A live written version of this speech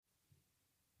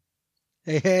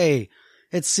Hey,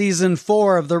 it's season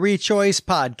 4 of the Rechoice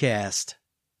podcast.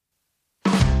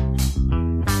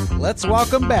 Let's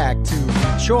welcome back to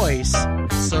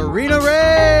Rechoice, Serena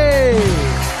Ray!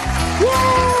 Yay!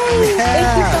 Yeah.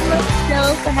 Thank you so much,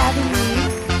 Joe, for having me.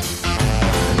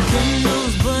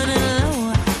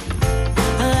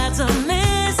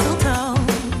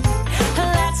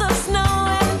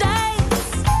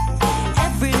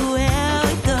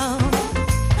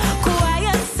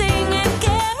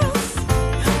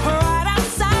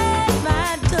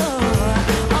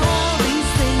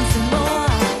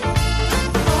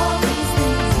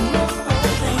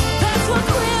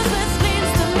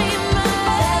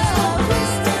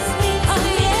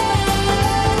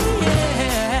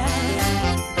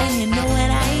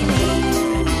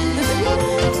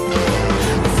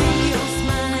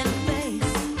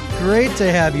 Great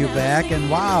to have you back, and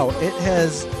wow, it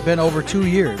has been over 2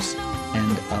 years,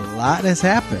 and a lot has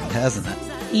happened, hasn't it?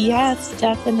 Yes,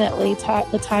 definitely.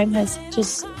 The time has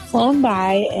just flown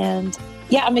by, and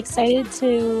yeah, I'm excited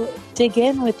to dig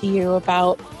in with you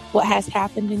about what has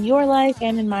happened in your life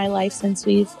and in my life since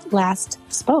we've last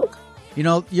spoke. You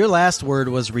know, your last word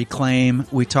was reclaim.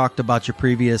 We talked about your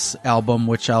previous album,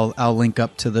 which I'll link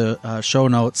up to the show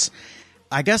notes.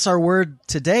 I guess our word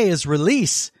today is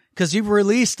release, because you've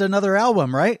released another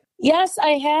album, right? Yes,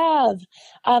 I have.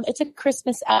 It's a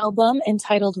Christmas album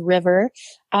entitled River.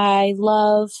 I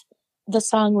love the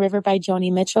song River by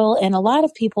Joni Mitchell, and a lot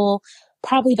of people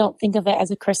probably don't think of it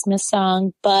as a Christmas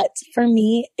song, but for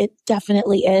me, it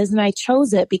definitely is. And I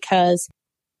chose it because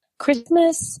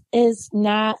Christmas is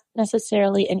not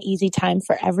necessarily an easy time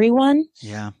for everyone.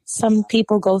 Yeah. Some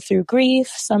people go through grief.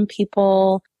 Some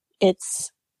people, it's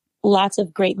lots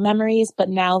of great memories, but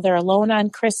now they're alone on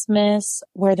Christmas,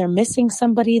 where they're missing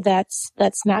somebody that's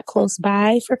not close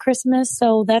by for Christmas.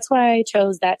 So that's why I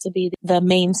chose that to be the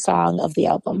main song of the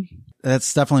album.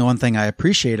 That's definitely one thing I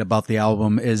appreciate about the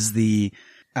album is the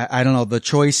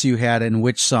choice you had in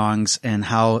which songs and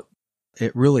how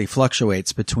it really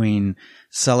fluctuates between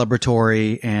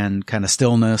celebratory and kind of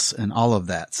stillness and all of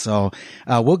that. So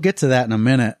we'll get to that in a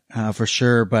minute for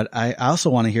sure. But I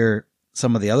also want to hear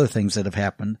some of the other things that have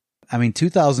happened. I mean,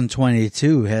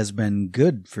 2022 has been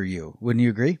good for you. Wouldn't you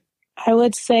agree? I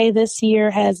would say this year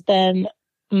has been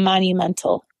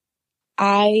monumental.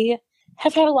 I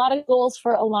have had a lot of goals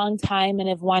for a long time and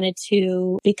have wanted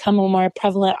to become a more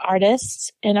prevalent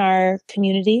artist in our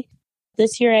community.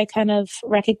 This year, I kind of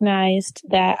recognized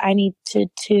that I need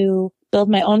to build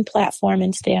my own platform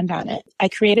and stand on it. I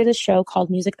created a show called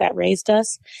Music That Raised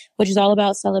Us, which is all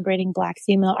about celebrating Black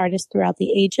female artists throughout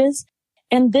the ages.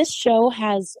 And this show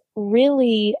has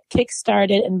really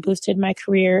kickstarted and boosted my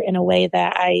career in a way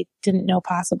that I didn't know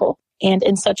possible, and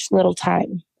in such little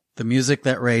time. The Music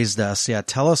That Raised Us. Yeah.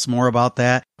 Tell us more about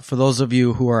that. For those of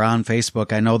you who are on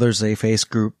Facebook, I know there's a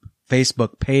Facebook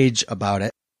page about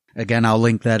it. Again, I'll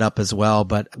link that up as well.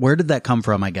 But where did that come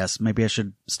from, I guess? Maybe I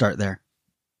should start there.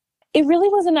 It really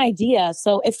was an idea.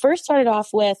 So it first started off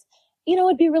with,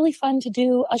 it'd be really fun to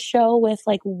do a show with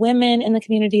like women in the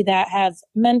community that have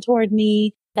mentored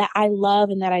me, that I love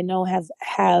and that I know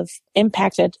have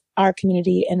impacted our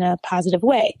community in a positive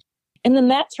way. And then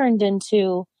that turned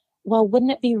into, well,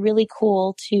 wouldn't it be really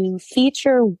cool to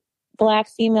feature Black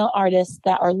female artists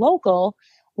that are local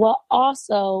while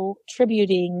also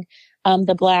tributing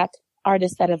the Black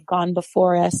artists that have gone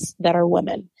before us that are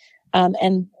women.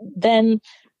 And then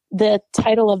the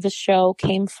title of the show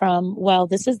came from, well,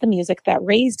 this is the music that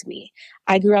raised me.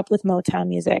 I grew up with Motown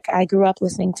music. I grew up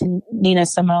listening to Nina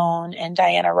Simone and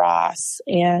Diana Ross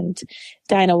and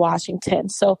Dinah Washington.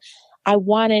 So I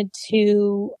wanted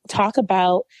to talk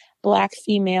about Black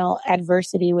female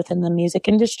adversity within the music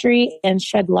industry and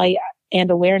shed light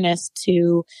and awareness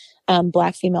to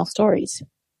Black female stories.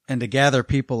 And to gather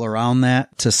people around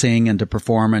that to sing and to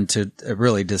perform and to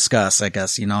really discuss, I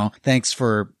guess, thanks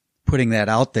for putting that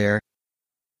out there.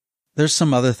 There's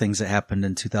some other things that happened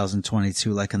in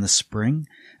 2022, like in the spring.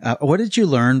 What did you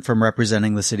learn from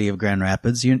representing the city of Grand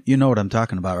Rapids? You know what I'm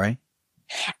talking about, right?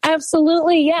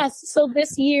 Absolutely, yes. So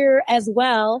this year as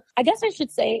well, I guess I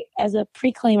should say as a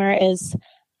preclaimer is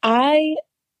I,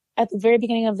 at the very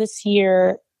beginning of this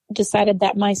year, decided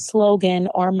that my slogan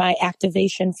or my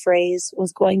activation phrase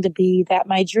was going to be that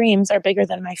my dreams are bigger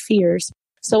than my fears.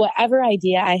 So whatever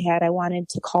idea I had, I wanted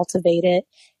to cultivate it.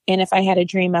 And if I had a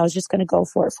dream, I was just going to go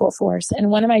for it full force.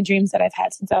 And one of my dreams that I've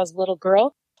had since I was a little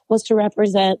girl was to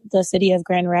represent the city of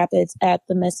Grand Rapids at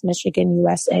the Miss Michigan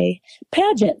USA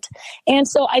pageant. And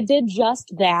so I did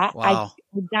just that. Wow.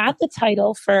 I got the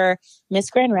title for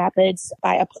Miss Grand Rapids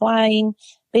by applying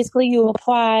basically you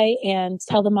apply and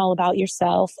tell them all about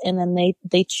yourself, and then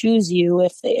they choose you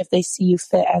if they see you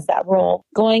fit as that role.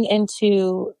 Going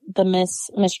into the Miss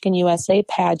Michigan USA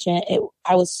pageant,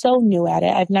 I was so new at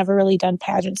it. I've never really done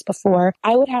pageants before.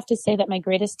 I would have to say that my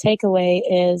greatest takeaway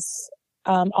is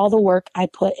all the work I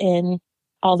put in,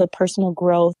 all the personal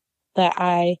growth that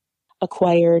I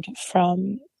acquired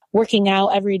from working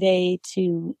out every day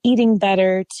to eating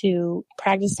better to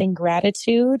practicing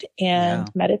gratitude and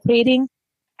meditating.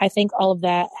 I think all of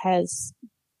that has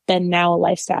been now a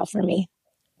lifestyle for me.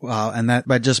 Wow. And that,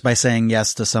 but just by saying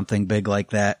yes to something big like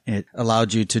that, it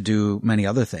allowed you to do many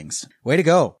other things. Way to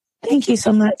go. Thank you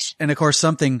so much. And of course,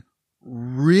 something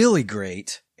really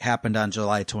great happened on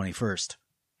July 21st.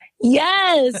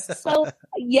 Yes. So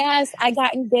yes, I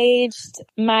got engaged.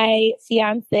 My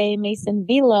fiance, Mason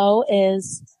Velo,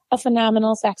 is a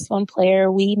phenomenal saxophone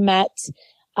player. We met,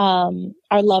 our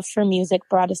love for music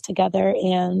brought us together,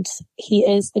 and he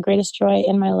is the greatest joy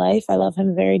in my life. I love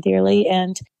him very dearly.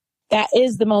 And that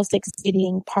is the most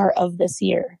exciting part of this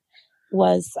year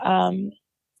was,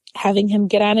 having him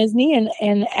get on his knee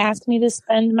and ask me to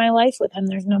spend my life with him.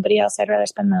 There's nobody else I'd rather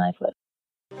spend my life with.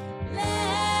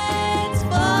 Let's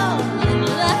fall in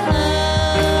love.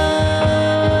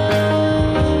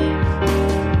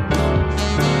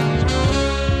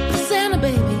 Santa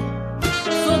baby,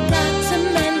 forgot to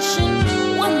mention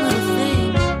one little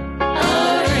thing. A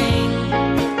ring.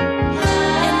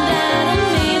 And I don't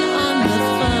mean on the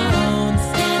phone,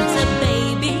 Santa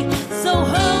baby. So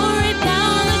hurry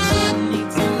down the chimney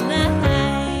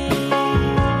tonight.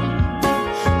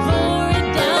 Hurry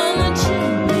down the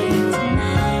chimney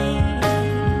tonight.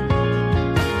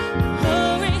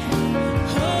 Hurry,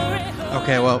 hurry, hurry.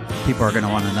 Okay. Well, people are going to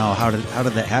want to know how did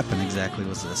that happen exactly?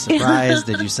 Was it a surprise?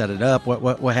 Did you set it up?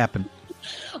 What happened?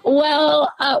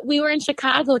 Well, we were in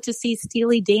Chicago to see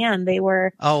Steely Dan. They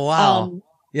were Oh, wow.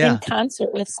 in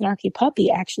concert with Snarky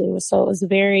Puppy, actually. It was a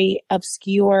very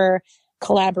obscure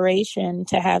collaboration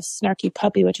to have Snarky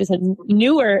Puppy, which is a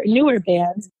newer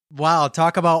band. Wow.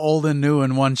 Talk about old and new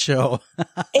in one show.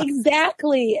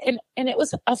 Exactly. And it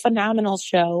was a phenomenal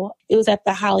show. It was at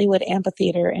the Hollywood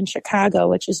Amphitheater in Chicago,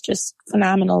 which is just a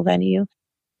phenomenal venue.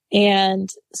 And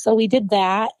so we did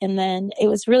that. And then it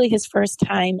was really his first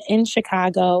time in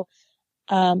Chicago.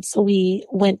 So we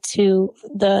went to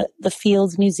the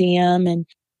Fields Museum and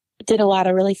did a lot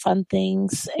of really fun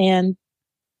things. And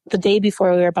the day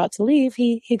before we were about to leave,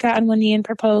 he got on one knee and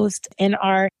proposed in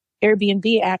our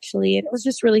Airbnb, actually. And it was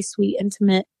just really sweet,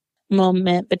 intimate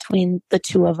moment between the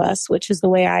two of us, which is the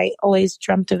way I always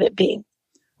dreamt of it being.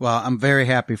 Well, I'm very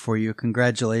happy for you.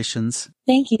 Congratulations.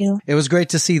 Thank you. It was great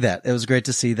to see that.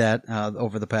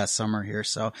 Over the past summer here.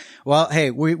 So, well,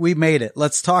 hey, we made it.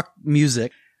 Let's talk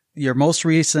music. Your most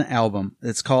recent album,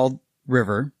 it's called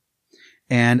River.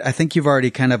 And I think you've already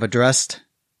kind of addressed,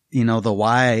 the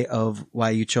why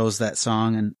you chose that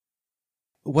song. And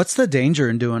what's the danger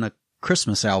in doing a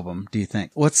Christmas album, do you think?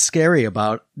 What's scary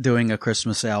about doing a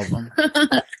Christmas album?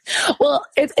 Well,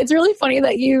 it's really funny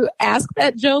that you asked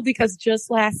that, Joe, because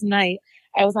just last night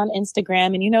I was on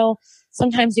Instagram, and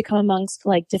sometimes you come amongst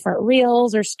like different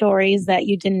reels or stories that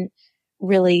you didn't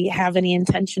really have any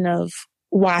intention of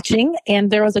watching.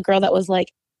 And there was a girl that was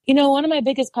like, one of my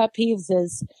biggest pet peeves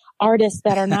is artists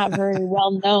that are not very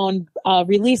well known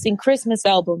releasing Christmas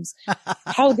albums.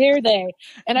 How dare they?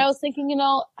 And I was thinking,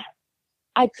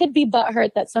 I could be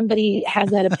butthurt that somebody has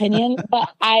that opinion, but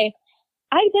I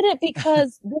did it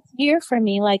because this year for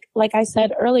me, like I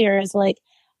said earlier, is like,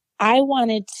 I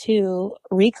wanted to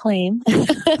reclaim.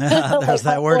 There's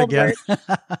that word again.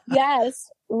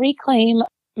 Yes. Reclaim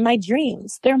my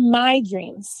dreams. They're my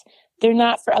dreams. They're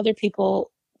not for other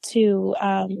people to,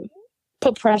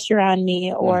 put pressure on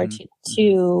me or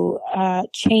to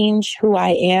change who I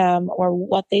am or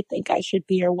what they think I should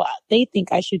be or what they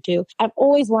think I should do. I've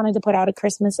always wanted to put out a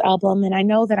Christmas album, and I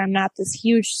know that I'm not this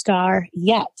huge star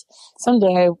yet.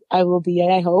 Someday I will be,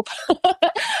 I hope.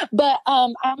 But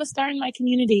I'm a star in my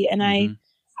community, and I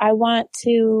wanted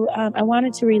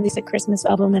to release a Christmas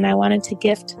album, and I wanted to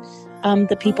gift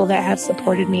the people that have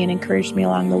supported me and encouraged me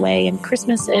along the way. And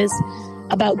Christmas is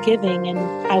about giving, and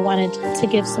I wanted to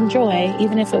give some joy,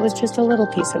 even if it was just a little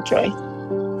piece of joy.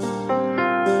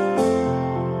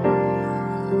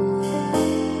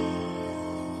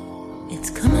 It's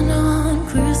coming on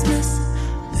Christmas.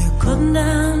 They're cutting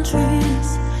down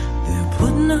trees. They're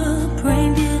putting up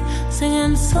reindeer,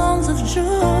 singing songs of joy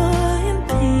and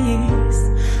peace.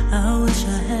 I wish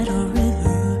I had a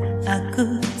river I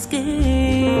could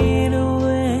skate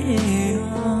away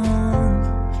on.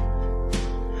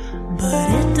 But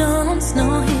it don't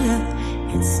snow here.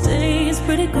 It stays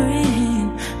pretty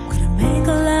green. I'm gonna make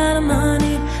a lot of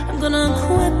money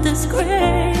this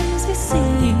crazy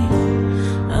sea.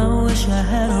 I wish I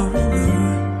had a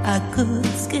river I could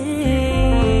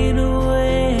skate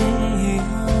away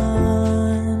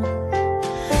on.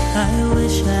 I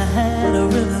wish I had a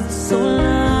river so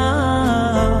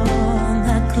long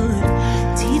I could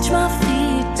teach my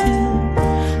feet to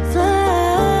fly.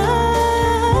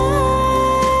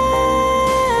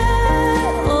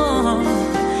 Oh,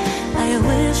 I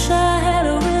wish I had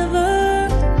a river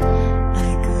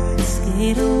I could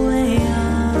skate away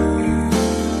on.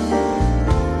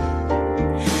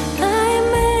 I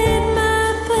made my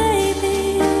baby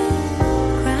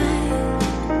cry.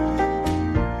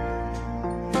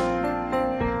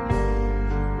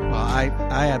 Well,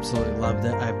 I absolutely loved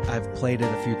it. I've played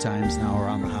it a few times now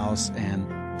around the house, and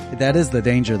that is the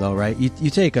danger though, right? You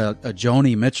take a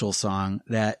Joni Mitchell song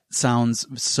that sounds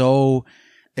so,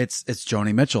 it's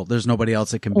Joni Mitchell. There's nobody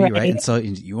else it can be, right? And so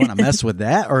you want to mess with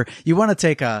that, or you want to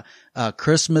take a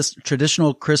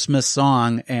traditional Christmas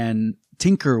song and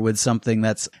tinker with something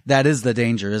that is the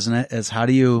danger, isn't it? Is how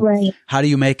do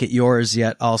you make it yours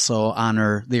yet also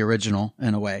honor the original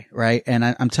in a way, right? And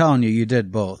I'm telling you, you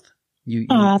did both. You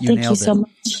thank you nailed so it.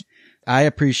 much. I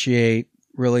appreciate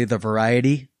really the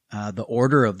variety, the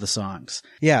order of the songs.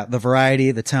 Yeah, the variety,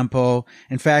 the tempo.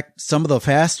 In fact, some of the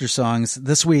faster songs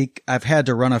this week, I've had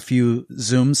to run a few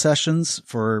Zoom sessions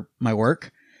for my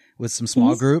work with some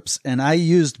small groups. And I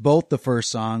used both the first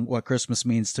song, What Christmas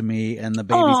Means to Me, and the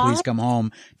Baby Please Come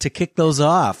Home to kick those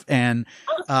off. And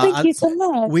thank you so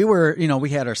much. we were, we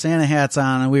had our Santa hats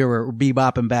on and we were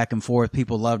bebopping back and forth.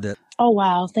 People loved it. Oh,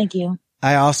 wow. Thank you.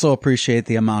 I also appreciate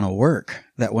the amount of work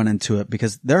that went into it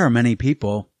because there are many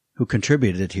people who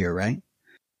contributed here, right?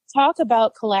 Talk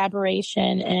about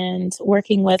collaboration and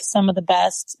working with some of the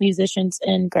best musicians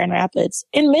in Grand Rapids,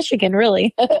 in Michigan,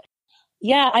 really.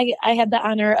 Yeah, I had the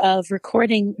honor of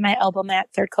recording my album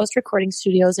at Third Coast Recording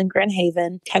Studios in Grand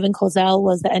Haven. Kevin Kozel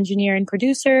was the engineer and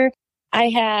producer. I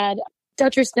had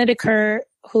Dutcher Snedeker,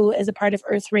 who is a part of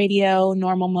Earth Radio,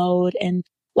 Normal Mode, and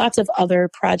lots of other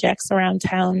projects around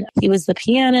town. He was the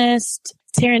pianist.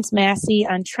 Terrence Massey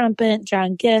on trumpet,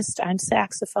 John Gist on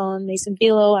saxophone, Mason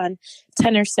Velo on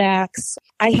tenor sax.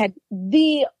 I had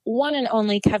the one and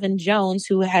only Kevin Jones,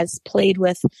 who has played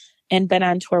with and been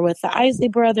on tour with the Isley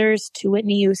Brothers, to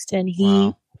Whitney Houston.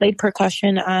 He played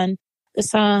percussion on the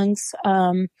songs.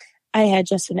 I had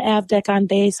Justin Avdek on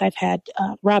bass. I've had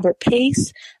Robert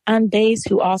Pace on bass,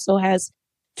 who also has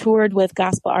toured with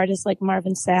gospel artists like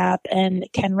Marvin Sapp and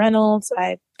Ken Reynolds.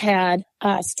 I've had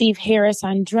Steve Harris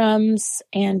on drums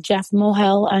and Jeff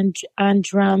Mohel on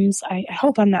drums. I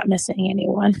hope I'm not missing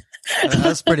anyone.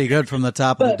 That's pretty good from the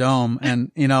top of the dome. And,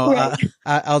 right.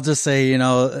 I'll just say,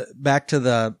 back to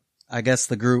the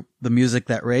group, the music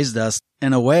that raised us.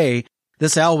 In a way,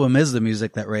 this album is the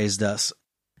music that raised us.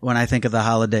 When I think of the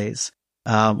holidays,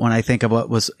 when I think of what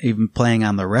was even playing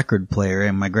on the record player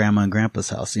in my grandma and grandpa's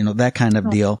house, that kind of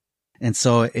deal. And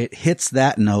so it hits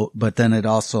that note, but then it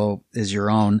also is your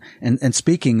own. And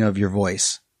speaking of your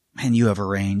voice, man, you have a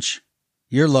range.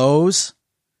 Your lows,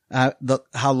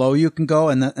 how low you can go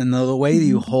and the way that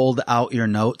you hold out your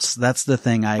notes, that's the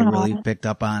thing I really picked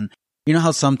up on. You know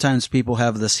how sometimes people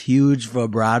have this huge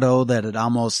vibrato that it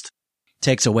almost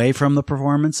takes away from the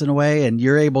performance in a way, and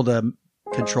you're able to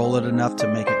control it enough to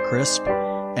make it crisp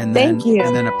and then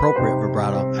appropriate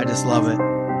vibrato. I just love it.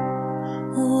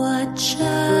 What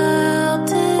child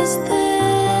is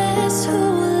this who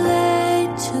lay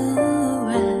to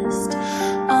rest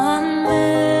on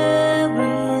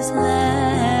Mary's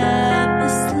lap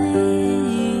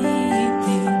asleep,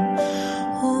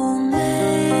 whom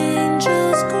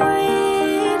angels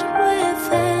greet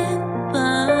with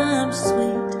anthems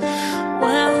sweet,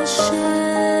 while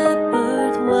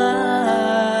shepherds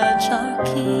watch our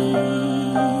keeping.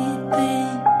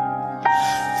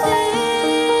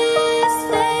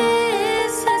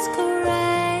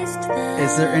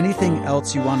 Is there anything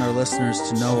else you want our listeners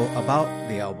to know about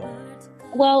the album?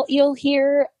 Well, you'll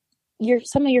hear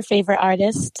some of your favorite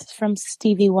artists, from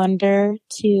Stevie Wonder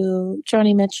to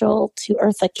Joni Mitchell to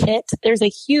Eartha Kitt. There's a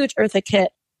huge Eartha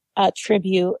Kitt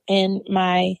tribute in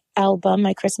my album,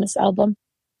 my Christmas album,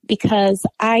 because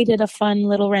I did a fun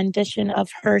little rendition of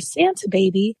her Santa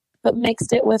Baby, but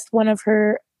mixed it with one of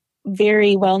her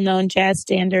very well-known jazz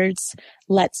standards,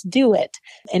 Let's Do It,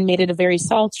 and made it a very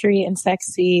sultry and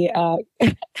sexy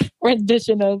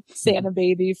rendition of Santa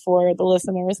Baby for the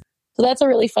listeners. So that's a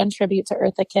really fun tribute to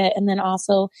Eartha Kitt. And then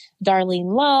also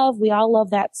Darlene Love. We all love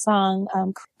that song,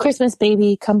 Christmas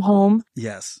Baby, Come Home.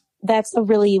 Yes. That's a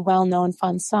really well-known,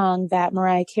 fun song that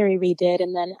Mariah Carey redid.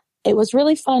 And then it was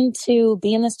really fun to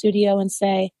be in the studio and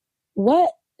say,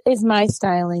 what is my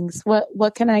stylings?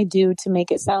 What can I do to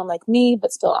make it sound like me,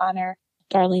 but still honor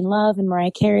Darlene Love and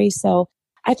Mariah Carey? So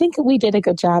I think we did a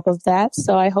good job of that.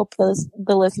 So I hope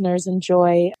the listeners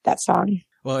enjoy that song.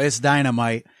 Well, it's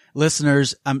dynamite.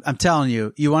 Listeners, I'm telling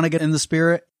you, you want to get in the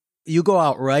spirit? You go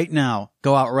out right now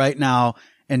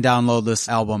and download this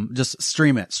album. Just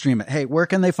stream it. Hey, where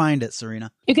can they find it,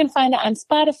 Serena? You can find it on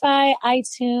Spotify,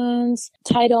 iTunes,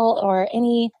 Tidal, or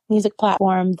any music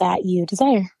platform that you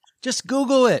desire. Just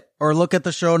Google it or look at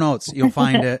the show notes. You'll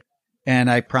find it. And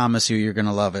I promise you're going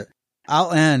to love it.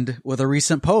 I'll end with a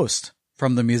recent post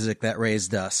from the music that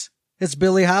raised us. It's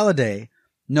Billie Holiday.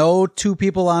 No two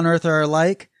people on earth are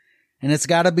alike, and it's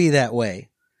got to be that way.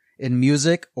 In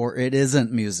music or it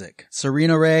isn't music.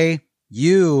 Serena Ray,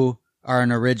 you are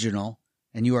an original,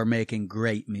 and you are making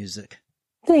great music.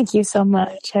 Thank you so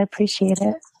much. I appreciate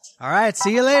it. All right.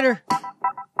 See you later.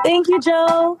 Thank you,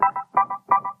 Joe.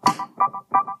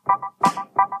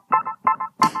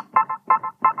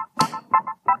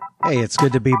 Hey, it's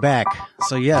good to be back.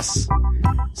 So yes,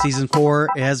 season 4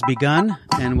 has begun,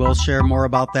 and we'll share more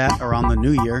about that around the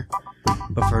new year.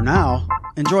 But for now,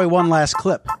 enjoy one last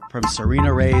clip from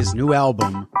Serena Ray's new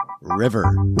album, River.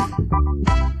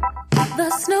 The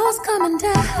snow's coming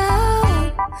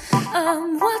down,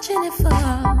 I'm watching it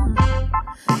fall.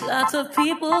 Lots of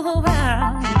people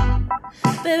around,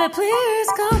 baby please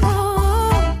come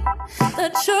home. The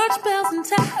church bells in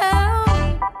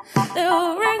town,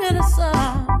 they're ringing a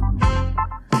song.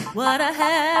 What a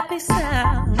happy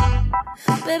sound,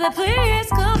 baby please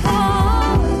come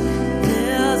home.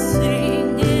 They're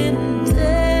singing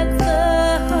deck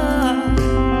the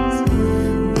halls,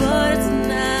 but it's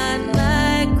not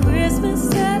like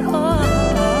Christmas at all.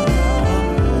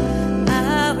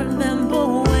 I remember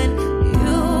when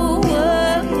you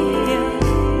were here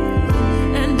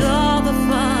and all the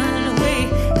fun we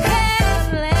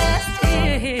had last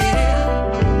year.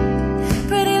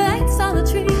 Pretty lights on the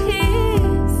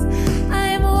trees, I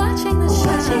am watching the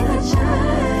shine.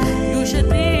 You should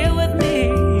be here with me.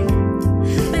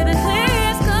 Baby,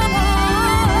 please come home.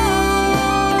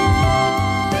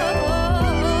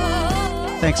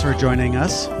 Thanks for joining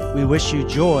us. We wish you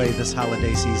joy this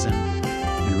holiday season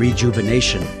and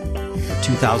rejuvenation for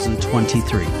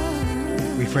 2023.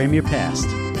 Reframe your past,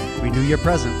 renew your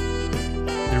present,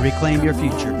 and reclaim your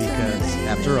future because,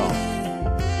 after all,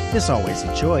 it's always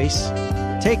a choice.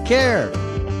 Take care,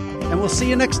 and we'll see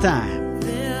you next time.